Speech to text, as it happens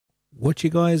What you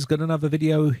guys, got another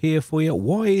video here for you.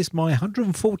 Why is my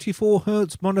 144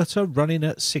 Hz monitor running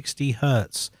at 60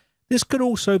 Hz? This could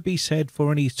also be said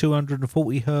for any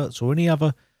 240 Hz or any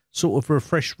other sort of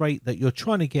refresh rate that you're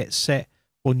trying to get set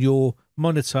on your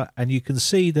monitor, and you can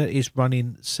see that it's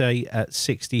running, say, at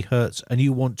 60 Hz, and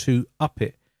you want to up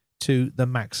it to the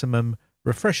maximum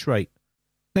refresh rate.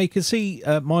 Now you can see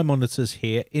my monitors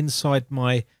here inside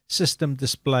my system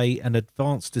display and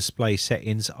advanced display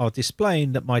settings are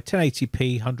displaying that my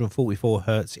 1080p 144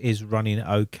 Hz is running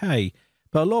okay.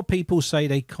 But a lot of people say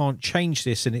they can't change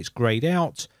this and it's grayed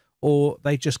out, or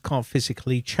they just can't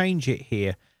physically change it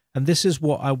here. And this is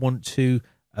what I want to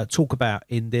talk about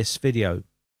in this video.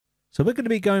 So we're going to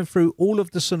be going through all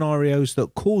of the scenarios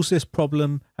that cause this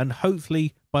problem, and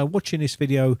hopefully by watching this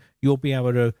video you'll be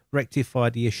able to rectify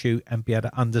the issue and be able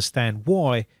to understand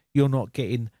why you're not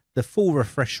getting the full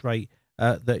refresh rate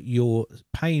that you're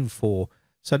paying for.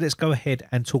 So let's go ahead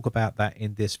and talk about that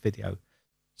in this video.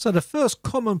 So the first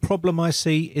common problem I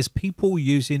see is people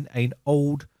using an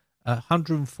old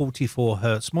 144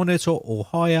 Hz monitor or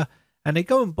higher, and they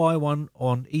go and buy one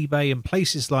on eBay and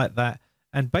places like that,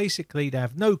 and basically they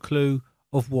have no clue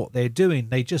of what they're doing.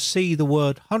 They just see the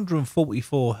word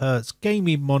 144 Hz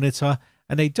gaming monitor,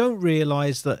 and they don't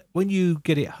realize that when you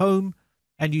get it home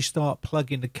and you start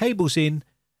plugging the cables in,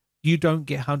 you don't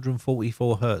get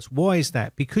 144 Hz. Why is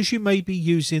that? Because you may be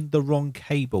using the wrong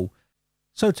cable.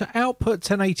 So to output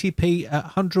 1080p at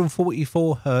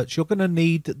 144 Hz, you're going to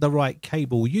need the right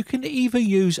cable. You can either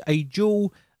use a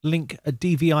dual link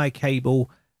DVI cable,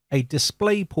 a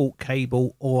DisplayPort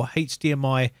cable, or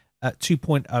HDMI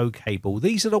 2.0 cable.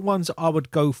 These are the ones I would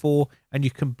go for, and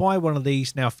you can buy one of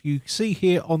these. Now, if you see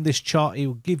here on this chart, it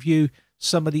will give you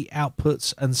some of the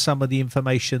outputs and some of the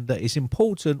information that is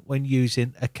important when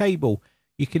using a cable.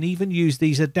 You can even use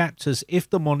these adapters if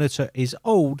the monitor is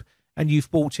old and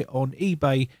you've bought it on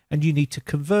eBay and you need to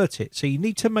convert it. So you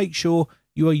need to make sure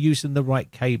you are using the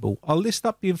right cable. I'll list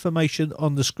up the information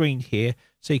on the screen here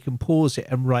so you can pause it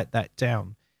and write that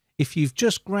down. If you've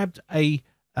just grabbed a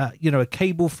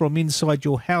cable from inside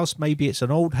your house, maybe it's an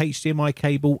old HDMI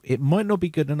cable, it might not be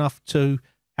good enough to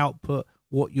output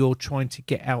what you're trying to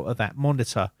get out of that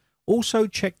monitor. Also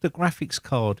check the graphics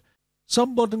card.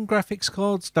 Some modern graphics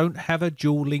cards don't have a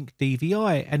dual link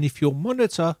DVI, and if your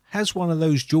monitor has one of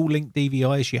those dual link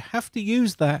DVIs, you have to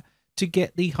use that to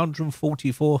get the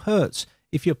 144 Hz.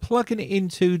 If you're plugging it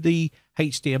into the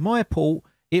HDMI port,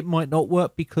 it might not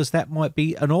work because that might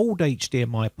be an old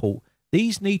HDMI port.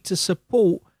 These need to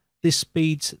support the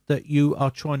speeds that you are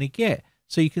trying to get.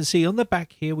 So you can see on the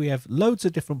back here we have loads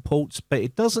of different ports, but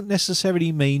it doesn't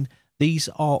necessarily mean these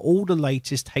are all the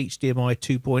latest HDMI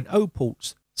 2.0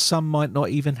 ports. Some might not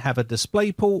even have a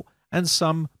display port, and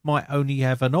some might only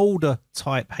have an older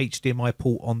type HDMI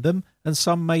port on them, and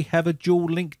some may have a dual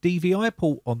link DVI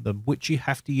port on them, which you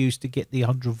have to use to get the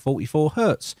 144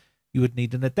 Hz. You would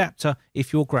need an adapter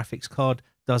if your graphics card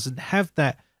doesn't have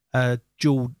that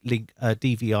dual link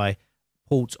DVI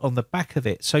port on the back of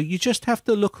it. So you just have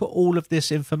to look at all of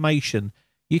this information.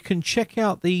 You can check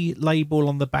out the label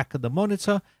on the back of the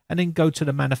monitor and then go to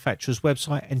the manufacturer's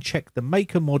website and check the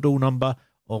make and model number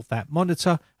of that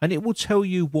monitor, and it will tell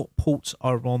you what ports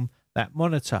are on that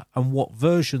monitor and what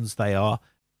versions they are.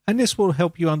 And this will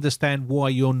help you understand why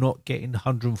you're not getting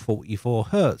 144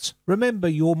 Hz. Remember,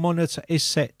 your monitor is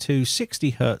set to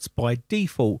 60 Hz by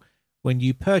default when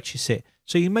you purchase it.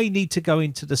 So you may need to go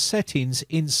into the settings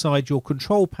inside your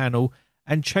control panel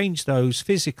and change those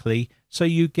physically so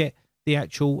you get the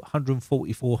actual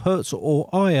 144 Hz or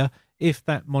higher if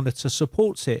that monitor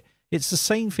supports it. It's the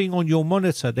same thing on your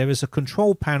monitor. There is a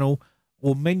control panel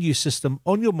or menu system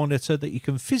on your monitor that you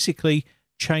can physically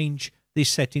change the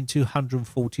setting to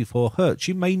 144 Hz.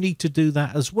 You may need to do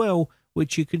that as well,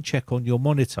 which you can check on your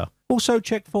monitor. Also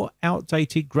check for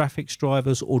outdated graphics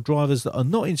drivers or drivers that are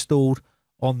not installed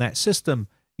on that system.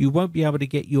 You won't be able to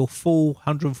get your full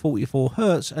 144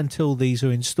 Hz until these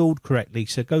are installed correctly.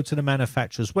 So go to the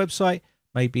manufacturer's website.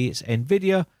 Maybe it's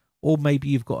Nvidia, or maybe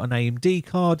you've got an AMD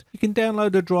card. You can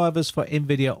download the drivers for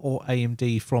Nvidia or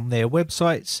AMD from their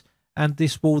websites, and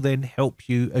this will then help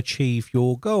you achieve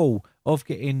your goal of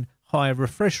getting higher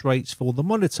refresh rates for the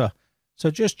monitor.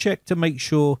 So just check to make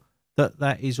sure that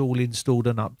that is all installed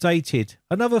and updated.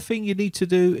 Another thing you need to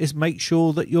do is make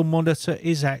sure that your monitor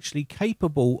is actually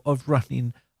capable of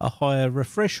running a higher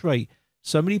refresh rate.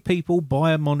 So many people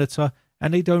buy a monitor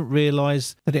and they don't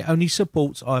realize that it only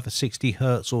supports either 60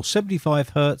 Hz or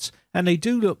 75 Hz, and they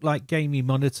do look like gaming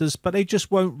monitors, but they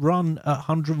just won't run at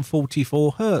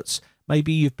 144 Hz.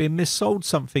 Maybe you've been missold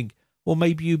something, or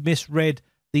maybe you misread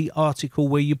the article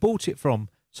where you bought it from.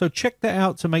 So check that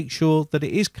out to make sure that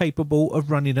it is capable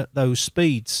of running at those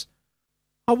speeds.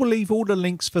 I will leave all the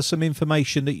links for some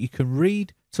information that you can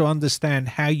read to understand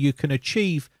how you can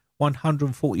achieve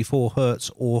 144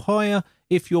 Hz or higher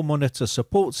if your monitor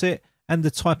supports it, and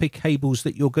the type of cables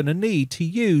that you're going to need to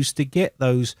use to get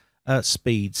those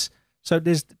speeds. So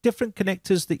there's different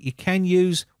connectors that you can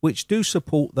use which do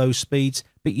support those speeds,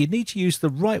 but you need to use the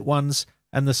right ones.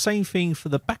 And the same thing for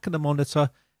the back of the monitor.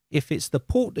 If it's the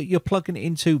port that you're plugging it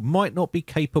into might not be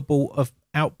capable of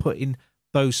outputting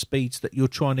those speeds that you're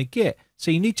trying to get. So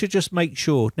you need to just make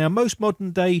sure. Now, most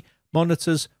modern day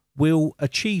monitors will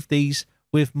achieve these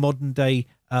with modern day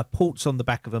ports on the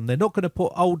back of them. They're not going to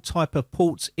put old type of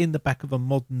ports in the back of a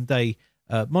modern day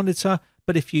monitor.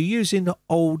 But if you're using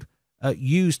old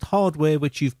used hardware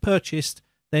which you've purchased,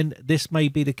 then this may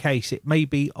be the case. It may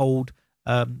be old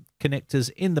connectors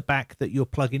in the back that you're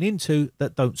plugging into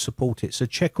that don't support it. So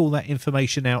check all that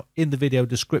information out in the video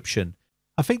description.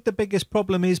 I think the biggest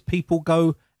problem is people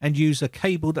go and use a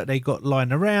cable that they got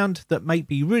lying around that may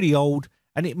be really old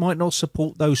and it might not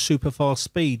support those super fast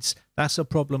speeds. That's a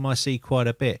problem I see quite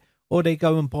a bit. Or they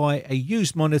go and buy a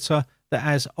used monitor that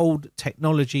has old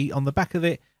technology on the back of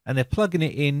it and they're plugging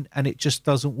it in and it just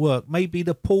doesn't work. Maybe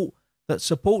the port that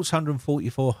supports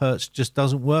 144 Hz just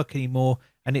doesn't work anymore,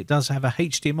 and it does have a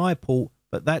HDMI port,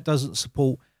 but that doesn't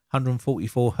support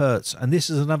 144 Hz. And this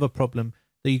is another problem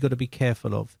that you've got to be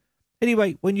careful of.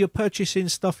 Anyway, when you're purchasing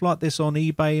stuff like this on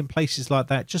eBay and places like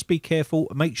that, just be careful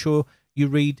and make sure you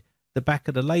read the back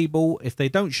of the label. If they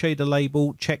don't show you the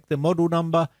label, check the model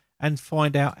number and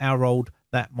find out how old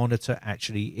that monitor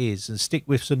actually is, and stick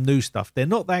with some new stuff. They're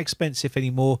not that expensive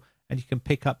anymore, and you can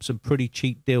pick up some pretty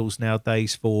cheap deals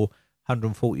nowadays for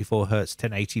 144 Hz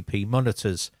 1080p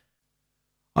monitors.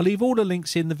 I'll leave all the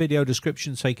links in the video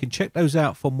description so you can check those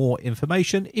out for more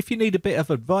information. If you need a bit of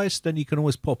advice, then you can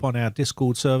always pop on our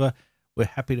Discord server. We're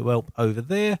happy to help over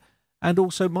there. And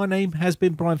also, my name has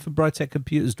been Brian from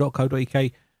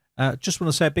briteccomputers.co.uk. Just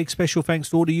want to say a big special thanks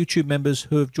to all the YouTube members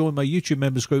who have joined my YouTube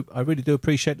members group. I really do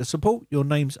appreciate the support. Your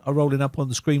names are rolling up on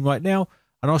the screen right now,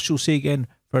 and I shall see you again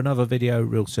for another video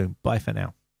real soon. Bye for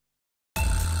now.